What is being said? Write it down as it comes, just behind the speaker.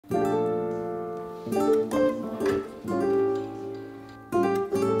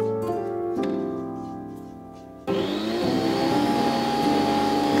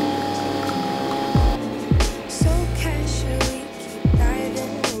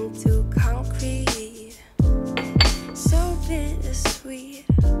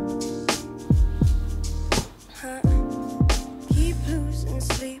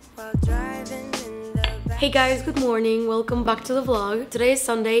Hey guys, good morning. Welcome back to the vlog. Today is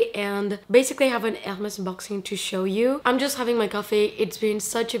Sunday and basically I have an Hermès unboxing to show you. I'm just having my coffee. It's been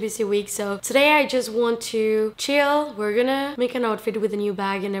such a busy week, so today I just want to chill. We're gonna make an outfit with a new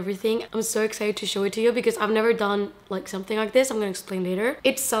bag and everything. I'm so excited to show it to you because I've never done like something like this. I'm gonna explain later.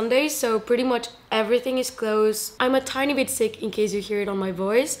 It's Sunday, so pretty much everything is closed. I'm a tiny bit sick in case you hear it on my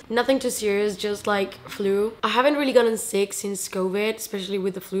voice. Nothing too serious, just like flu. I haven't really gotten sick since COVID, especially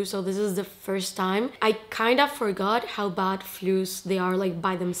with the flu, so this is the first time. I kind of forgot how bad flus they are like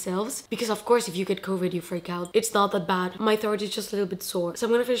by themselves, because of course if you get COVID you freak out. It's not that bad. My throat is just a little bit sore. So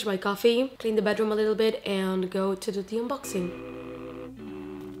I'm gonna finish my coffee, clean the bedroom a little bit and go to do the unboxing.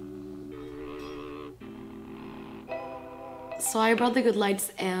 So I brought the good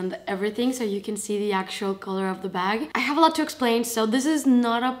lights and everything so you can see the actual color of the bag. I have a lot to explain, so this is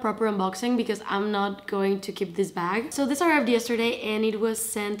not a proper unboxing because I'm not going to keep this bag. So this arrived yesterday and it was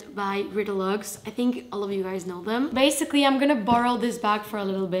sent by Idyl. I think all of you guys know them. Basically, I'm gonna borrow this bag for a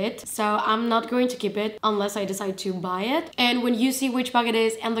little bit, so I'm not going to keep it unless I decide to buy it. And when you see which bag it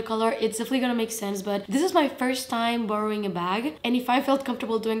is and the color, it's definitely gonna make sense, but this is my first time borrowing a bag. And if I felt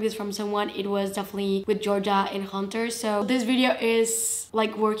comfortable doing this from someone, it was definitely with Georgia and Hunter. So this video is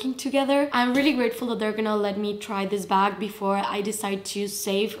like working together. I'm really grateful that they're gonna let me try this bag before I decide to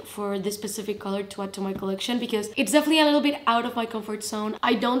save for this specific color to add to my collection, because it's definitely a little bit out of my comfort zone.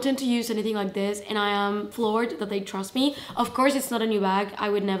 I don't tend to use anything like this and I am floored that they trust me. Of course, it's not a new bag. I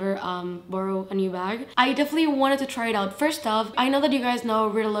would never borrow a new bag. I definitely wanted to try it out. First off, I know that you guys know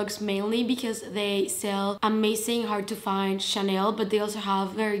Idyl mainly because they sell amazing, hard to find Chanel, but they also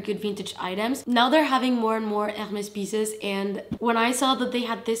have very good vintage items. Now they're having more and more Hermès pieces, and when I saw that they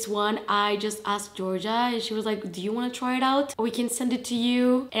had this one, I just asked Georgia and she was like, do you want to try it out? We can send it to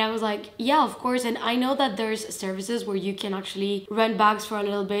you. And I was like, yeah, of course. And I know that there's services where you can actually rent bags for a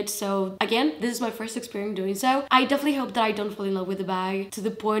little bit. So again, this is my first experience doing so. I definitely hope that I don't fall in love with the bag to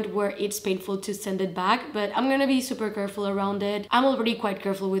the point where it's painful to send it back, but I'm gonna be super careful around it. I'm already quite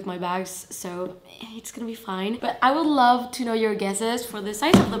careful with my bags, so it's gonna be fine. But I would love to know your guesses for the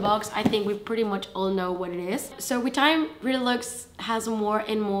size of the box. I think we pretty much all know what it is. So with time, Idyl has more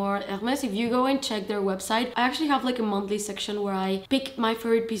and more Hermès. If you go and check their website, I actually have like a monthly section where I pick my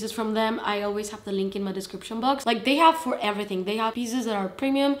favorite pieces from them. I always have the link in my description box. Like, they have for everything. They have pieces that are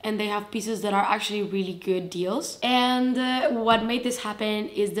premium and they have pieces that are actually really good deals. And what made this happen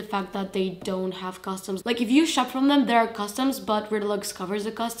is the fact that they don't have customs. Like, if you shop from them, there are customs, but Idyl covers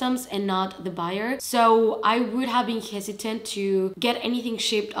the customs and not the buyer. So I would have been hesitant to get anything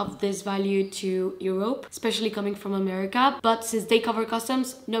shipped of this value to Europe, especially coming from America. But since they cover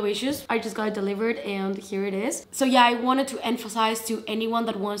customs, no issues. I just got it delivered and here it is. So yeah, I wanted to emphasize to anyone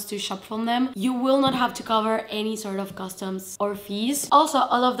that wants to shop from them, you will not have to cover any sort of customs or fees. Also,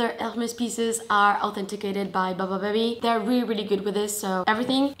 all of their Hermès pieces are authenticated by Baba Baby. They're really good with this, so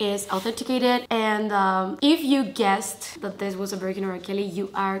everything is authenticated. And if you guessed that this was a Birkin or a Kelly, you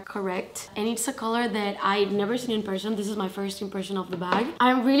are correct. And it's a color that I've never seen in person. This is my first impression of the bag.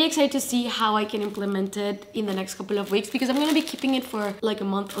 I'm really excited to see how I can implement it in the next couple of weeks, because I'm gonna be keeping it for like a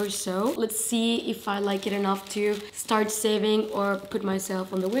month or so. Let's see if I like it enough to start saving or put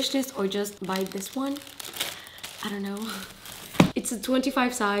myself on the wish list or just buy this one. I don't know. It's a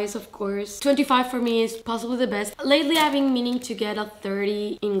 25 size, of course. 25 for me is possibly the best. Lately, I've been meaning to get a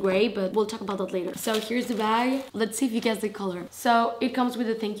 30 in gray, but we'll talk about that later. So here's the bag. Let's see if you guess the color. So it comes with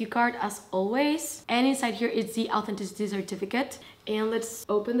a thank you card as always. And inside here, it's the authenticity certificate. And let's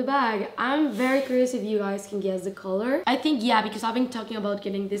open the bag. I'm very curious if you guys can guess the color. I think, yeah, because I've been talking about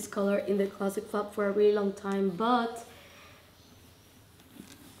getting this color in the classic flap for a really long time, but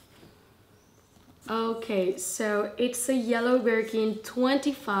okay, so it's a yellow Birkin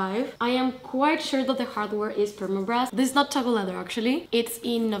 25. I am quite sure that the hardware is permabrass. This is not toggle leather actually. It's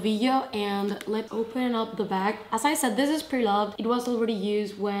in Novillo, and let's open up the bag. As I said, this is pre-loved. It was already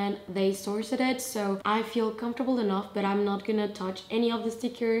used when they sourced it, so I feel comfortable enough, but I'm not gonna touch any of the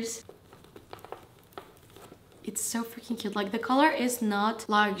stickers. It's so freaking cute. Like, the color is not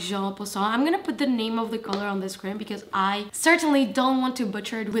like Jean Poisson. I'm gonna put the name of the color on the screen because I certainly don't want to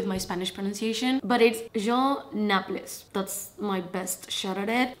butcher it with my Spanish pronunciation, but it's Jean Naples. That's my best shot at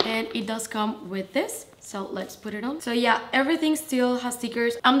it. And it does come with this. So let's put it on. So yeah, everything still has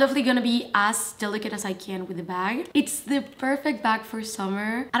stickers. I'm definitely gonna be as delicate as I can with the bag. It's the perfect bag for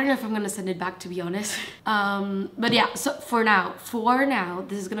summer. I don't know if I'm gonna send it back, to be honest. But yeah, so for now,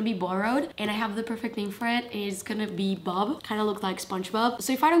 this is gonna be borrowed, and I have the perfect name for it. It's gonna be Bob. Kind of look like SpongeBob.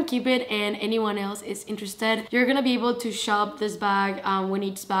 So if I don't keep it and anyone else is interested, you're gonna be able to shop this bag when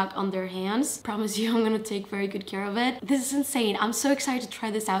it's back on their hands. Promise you, I'm gonna take very good care of it. This is insane. I'm so excited to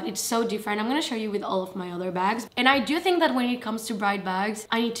try this out. It's so different. I'm gonna show you with all of of my other bags. And I do think that when it comes to bright bags,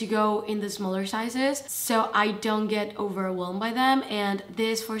 I need to go in the smaller sizes so I don't get overwhelmed by them. And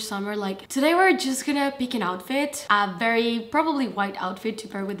this for summer, like today we're just gonna pick an outfit, a very probably white outfit to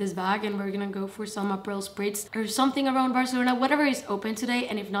pair with this bag, and we're gonna go for some April spritz or something around Barcelona, whatever is open today,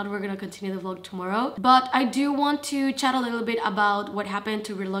 and if not, we're gonna continue the vlog tomorrow. But I do want to chat a little bit about what happened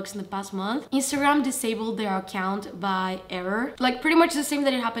to Relax in the past month. Instagram disabled their account by error, like pretty much the same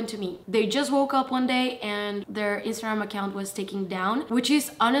that it happened to me. They just woke up one day and their Instagram account was taken down, which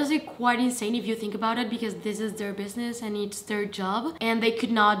is honestly quite insane if you think about it, because this is their business and it's their job, and they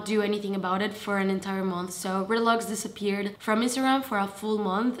could not do anything about it for an entire month. So Relax disappeared from Instagram for a full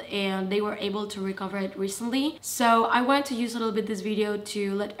month, and they were able to recover it recently. So I wanted to use a little bit this video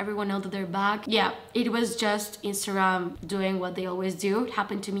to let everyone know that they're back. Yeah, it was just Instagram doing what they always do. It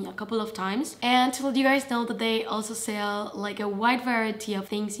happened to me a couple of times. And to let you guys know that they also sell like a wide variety of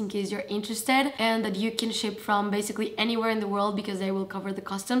things in case you're interested, and that you can ship from basically anywhere in the world because they will cover the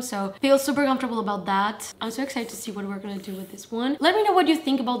customs. So feel super comfortable about that. I'm so excited to see what we're gonna do with this one. Let me know what you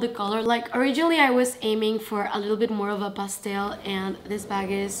think about the color. Like originally I was aiming for a little bit more of a pastel, and this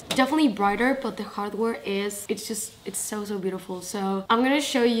bag is definitely brighter, but the hardware is, it's so beautiful. So I'm gonna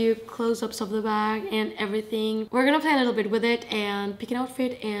show you close-ups of the bag and everything. We're gonna play a little bit with it and pick an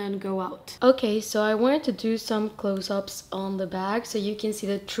outfit and go out. Okay, so I wanted to do some close-ups on the bag so you can see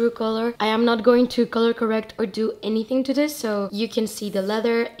the true color. I am not going to color correct or do anything to this, so you can see the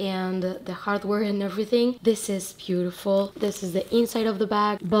leather and the hardware and everything. This is beautiful. This is the inside of the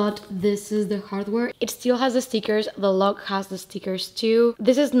bag, but this is the hardware. It still has the stickers. The lock has the stickers too.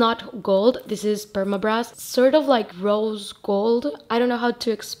 This is not gold. This is permabrass, sort of like rose gold. I don't know how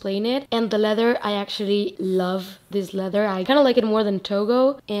to explain it. And the leather, I actually love this leather. I kind of like it more than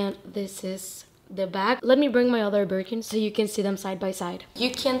Togo. And this is the bag. Let me bring my other Birkins so you can see them side by side. You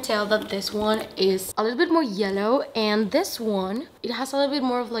can tell that this one is a little bit more yellow, and this one, it has a little bit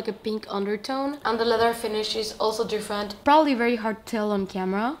more of like a pink undertone, and the leather finish is also different. Probably very hard to tell on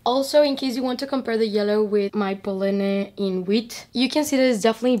camera. Also, in case you want to compare the yellow with my Polene in wheat, you can see that it's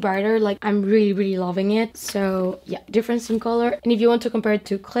definitely brighter. Like I'm really loving it. So yeah, difference in color. And if you want to compare it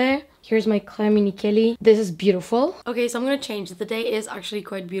to Claire, here's my Clem Mini Kelly. This is beautiful. Okay, so I'm gonna change. The day is actually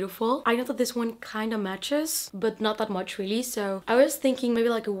quite beautiful. I know that this one kind of matches, but not that much really. So I was thinking maybe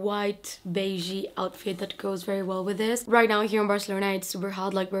like a white beigey outfit that goes very well with this. Right now here in Barcelona, it's super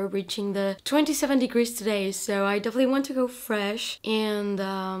hot. Like we're reaching the 27 degrees today. So I definitely want to go fresh. And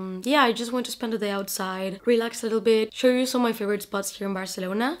yeah, I just want to spend the day outside, relax a little bit, show you some of my favorite spots here in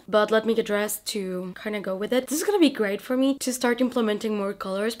Barcelona. But let me get dressed to kind of go with it. This is gonna be great for me to start implementing more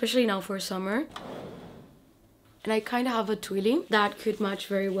colors, especially now for summer. And I kind of have a twilly that could match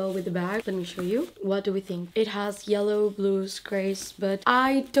very well with the bag. Let me show you. What do we think? It has yellow, blues, grays, but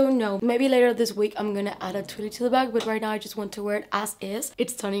I don't know. Maybe later this week I'm gonna add a twilly to the bag, but right now I just want to wear it as is.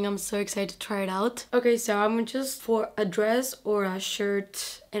 It's stunning. I'm so excited to try it out. Okay, so I'm just for a dress or a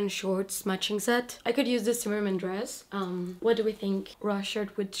shirt and shorts matching set. I could use this Zimmerman dress. What do we think? Raw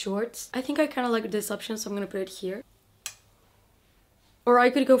shirt with shorts. I think I kind of like this option, so I'm gonna put it here. Or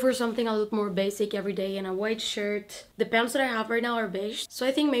I could go for something a little more basic every day and a white shirt. The pants that I have right now are beige, so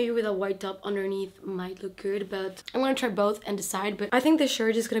I think maybe with a white top underneath might look good, but I'm gonna try both and decide. But I think the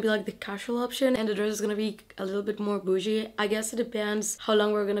shirt is gonna be like the casual option and the dress is gonna be a little bit more bougie. I guess it depends how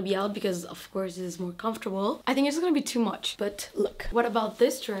long we're gonna be out, because of course it is more comfortable. I think it's gonna be too much, but look. What about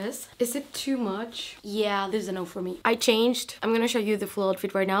this dress? Is it too much? Yeah, this is a no for me. I changed. I'm gonna show you the full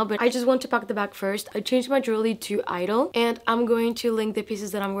outfit right now, but I just want to pack the bag first. I changed my jewelry to Idyl, and I'm going to link the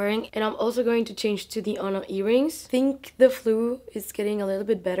pieces that I'm wearing, and I'm also going to change to the Ono earrings. I think the flu is getting a little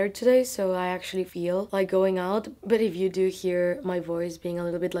bit better today, so I actually feel like going out. But if you do hear my voice being a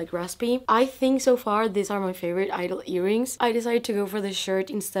little bit like raspy, I think so far these are my favorite Idyl earrings. I decided to go for the shirt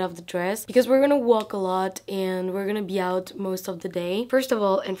instead of the dress because we're gonna walk a lot and we're gonna be out most of the day. First of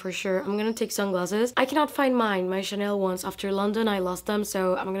all, and for sure, I'm gonna take sunglasses. I cannot find mine, my Chanel ones. After London I lost them,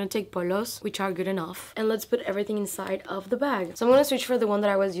 so I'm gonna take polos, which are good enough. And let's put everything inside of the bag. So I'm gonna switch for the one that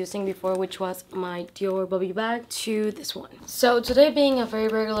I was using before, which was my Dior Bobby bag, to this one. So today being a very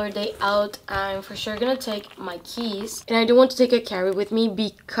regular day out, I'm for sure gonna take my keys, and I don't want to take a carry with me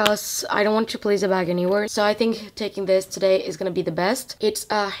because I don't want to place the bag anywhere. So I think taking this today is gonna be the best. It's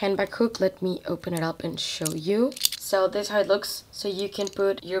a handbag hook. Let me open it up and show you. So this is how it looks. So you can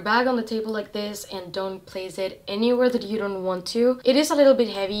put your bag on the table like this and don't place it anywhere that you don't want to. It is a little bit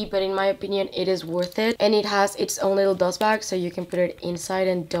heavy, but in my opinion it is worth it, and it has its own little dust bag, so you can put it inside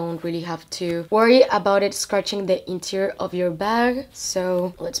and don't really have to worry about it scratching the interior of your bag.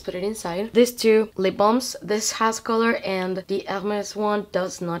 So let's put it inside. These two lip balms, this has color and the Hermès one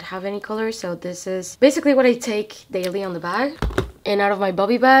does not have any color, so this is basically what I take daily on the bag. And out of my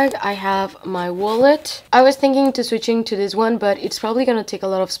bobby bag, I have my wallet. I was thinking to switching to this one, but it's probably gonna take a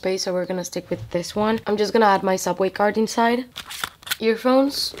lot of space, so we're gonna stick with this one. I'm just gonna add my subway card inside.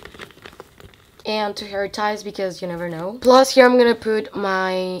 Earphones. And two hair ties, because you never know. Plus here I'm gonna put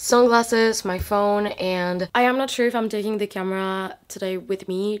my sunglasses, my phone, and I am not sure if I'm taking the camera today with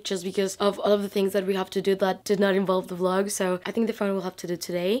me just because of all of the things that we have to do that did not involve the vlog, so I think the phone will have to do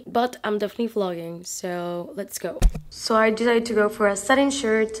today, but I'm definitely vlogging, so let's go. So I decided to go for a satin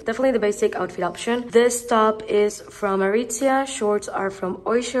shirt, definitely the basic outfit option. This top is from Aritzia, shorts are from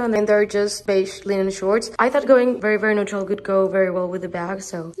Oysho, and then they're just beige linen shorts. I thought going very neutral would go very well with the bag,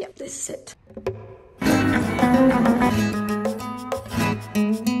 so yeah, this is it.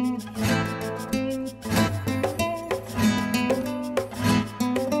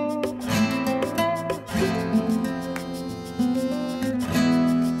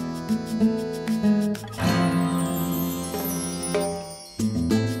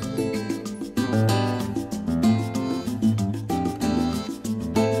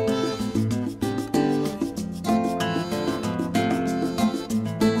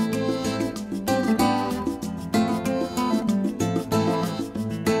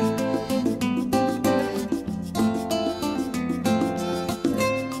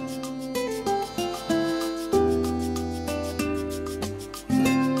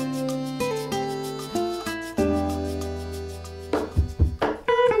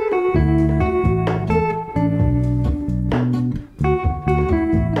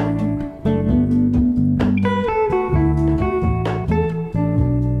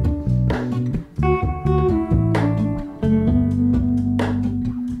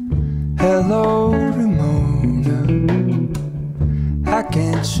 Hello, Ramona. I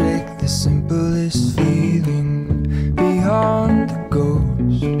can't shake the simplest feeling beyond the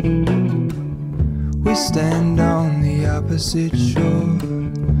ghost. We stand on the opposite shore.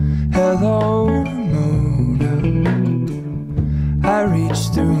 Hello, Ramona. I reach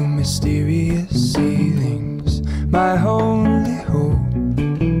through mysterious ceilings, my only hope.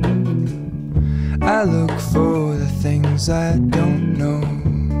 I look for the things I don't know.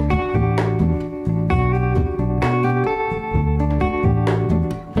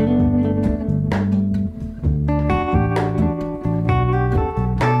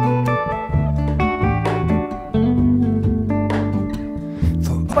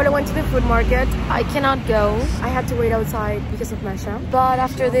 But I went to the food market. I cannot go. I had to wait outside because of Masha. But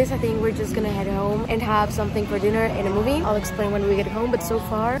after this, I think we're just gonna head home and have something for dinner and a movie. I'll explain when we get home, but so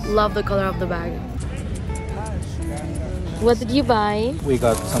far, love the color of the bag. What did you buy? We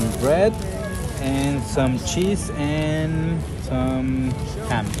got some bread and some cheese and some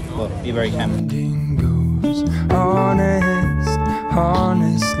ham. Well, Iberian ham. Honest,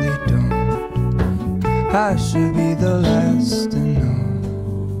 honestly don't. I should be the last to know.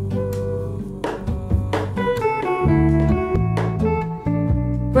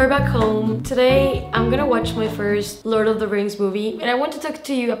 We're back home. Today, I'm gonna watch my first Lord of the Rings movie, and I want to talk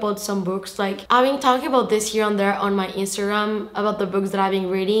to you about some books. Like, I've been talking about this here and there on my Instagram about the books that I've been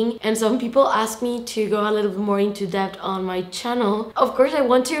reading, and some people ask me to go a little bit more into depth on my channel. Of course I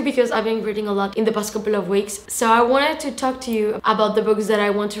want to, because I've been reading a lot in the past couple of weeks, so I wanted to talk to you about the books that I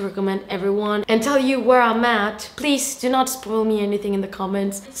want to recommend everyone and tell you where I'm at. Please do not spoil me anything in the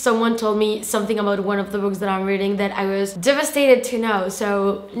comments. Someone told me something about one of the books that I'm reading that I was devastated to know,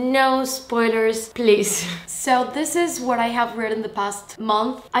 so no spoilers, please. So this is what I have read in the past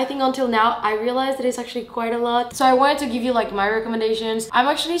month. I think until now I realized that it's actually quite a lot, so I wanted to give you like my recommendations. I'm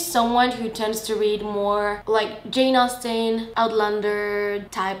actually someone who tends to read more like Jane Austen, Outlander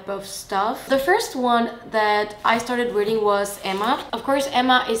type of stuff. The first one that I started reading was Emma. Of course,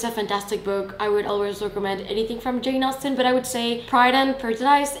 Emma is a fantastic book. I would always recommend anything from Jane Austen, but I would say Pride and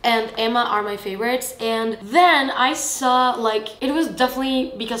Prejudice and Emma are my favorites. And then I saw, like, it was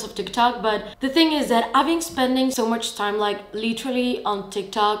definitely because of TikTok, but the thing is that I've been spending so much time like literally on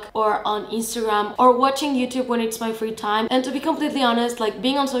TikTok or on Instagram or watching YouTube when it's my free time, and to be completely honest, like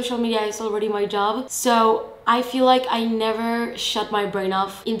being on social media is already my job, so I feel like I never shut my brain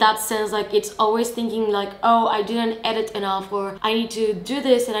off in that sense. Like it's always thinking like, oh, I didn't edit enough, or I need to do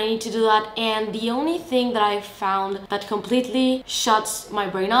this and I need to do that. And the only thing that I found that completely shuts my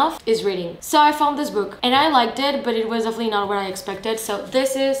brain off is reading. So I found this book and I liked it, but it was definitely not what I expected. So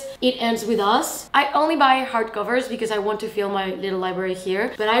this is It Ends With Us. I only buy hardcovers because I want to fill my little library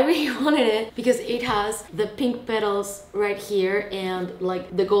here, but I really wanted it because it has the pink petals right here and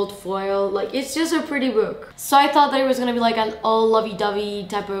like the gold foil. Like it's just a pretty book. So I thought that it was gonna be like an all lovey-dovey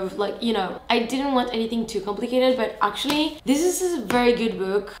type of, like, you know, I didn't want anything too complicated, but actually this is a very good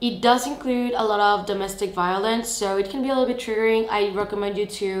book. It does include a lot of domestic violence, so it can be a little bit triggering. I recommend you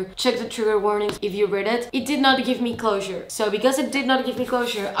to check the trigger warnings if you read it. It did not give me closure. So because it did not give me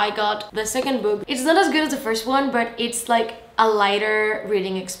closure, I got the second book. It's not as good as the first one, but it's like a lighter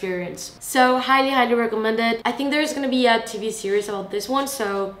reading experience. So highly recommend it. I think there's gonna be a TV series about this one,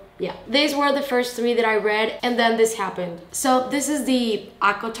 so yeah. These were the first 3 that I read, and then this happened. So this is the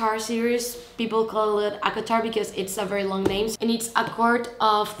ACOTAR series. People call it ACOTAR because it's a very long name, and it's A Court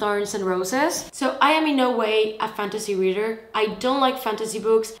of Thorns and Roses. So I am in no way a fantasy reader. I don't like fantasy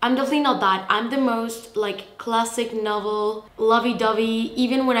books. I'm definitely not that. I'm the most like classic novel, lovey-dovey.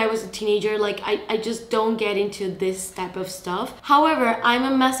 Even when I was a teenager, like I just don't get into this type of stuff. However, I'm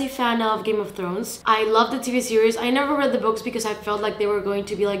a massive fan of Game of Thrones. I love the TV series. I never read the books because I felt like they were going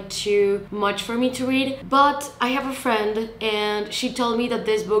to be like too much for me to read, but I have a friend and she told me that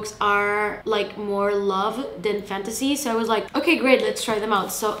these books are like more love than fantasy, so I was like, okay, great, let's try them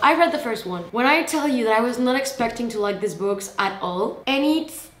out. So I read the first one. When I tell you that I was not expecting to like these books at all, and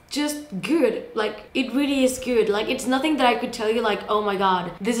it's just good. Like it really is good. Like it's nothing that I could tell you like, oh my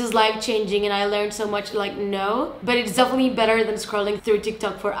god, this is life-changing and I learned so much. Like no, but it's definitely better than scrolling through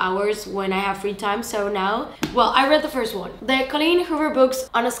TikTok for hours when I have free time. So now, well, I read the first one. The Colleen Hoover books,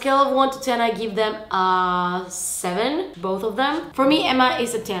 on a scale of 1 to 10, I give them a 7, both of them. For me, Emma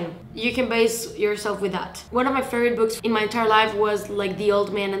is a 10. You can base yourself with that. One of my favorite books in my entire life was like The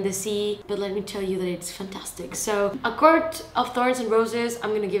Old Man and the Sea, but let me tell you that it's fantastic. So A Court of Thorns and Roses,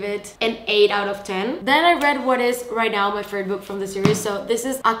 I'm gonna give it an 8 out of 10. Then I read what is right now my favorite book from the series. So this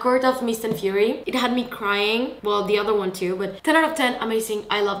is A Court of Mist and Fury. It had me crying. Well, the other one too, but 10 out of 10, amazing.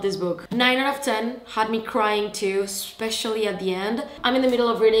 I love this book. 9 out of 10, had me crying too, especially at the end. I'm in the middle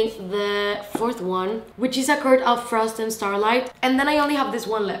of reading the 4th one, which is A Court of Frost and Starlight, and then I only have this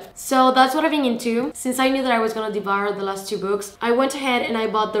one left. So that's what I've been into. Since I knew that I was gonna devour the last 2 books, I went ahead and I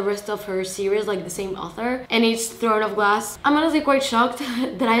bought the rest of her series, like the same author, and it's Throne of Glass. I'm honestly quite shocked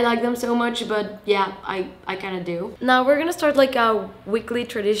that I like them so much, but yeah, I kind of do. Now we're gonna start like a weekly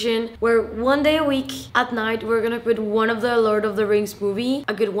tradition where one day a week at night we're gonna put one of the Lord of the Rings movie,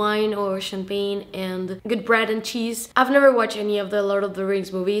 a good wine or champagne and good bread and cheese. I've never watched any of the Lord of the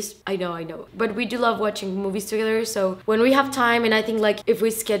Rings movies. I know, but we do love watching movies together. So when we have time, and I think like if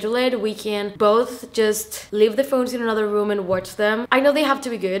we schedule it, we can both just leave the phones in another room and watch them. I know they have to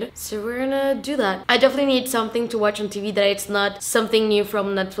be good, so we're gonna do that. I definitely need something to watch on TV that it's not something new from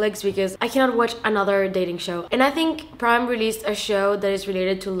Netflix, because I cannot watch another dating show. And I think Prime released a show that is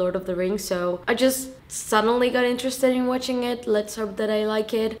related to Lord of the Rings, so I just suddenly got interested in watching it. Let's hope that I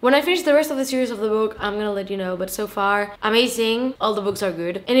like it. When I finish the rest of the series of the book, I'm gonna let you know, but so far, amazing. All the books are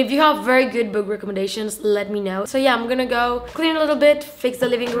good. And if you have very good book recommendations, let me know. So yeah, I'm gonna go clean a little bit, fix the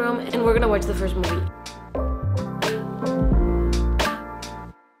living room, and we're gonna watch the first movie.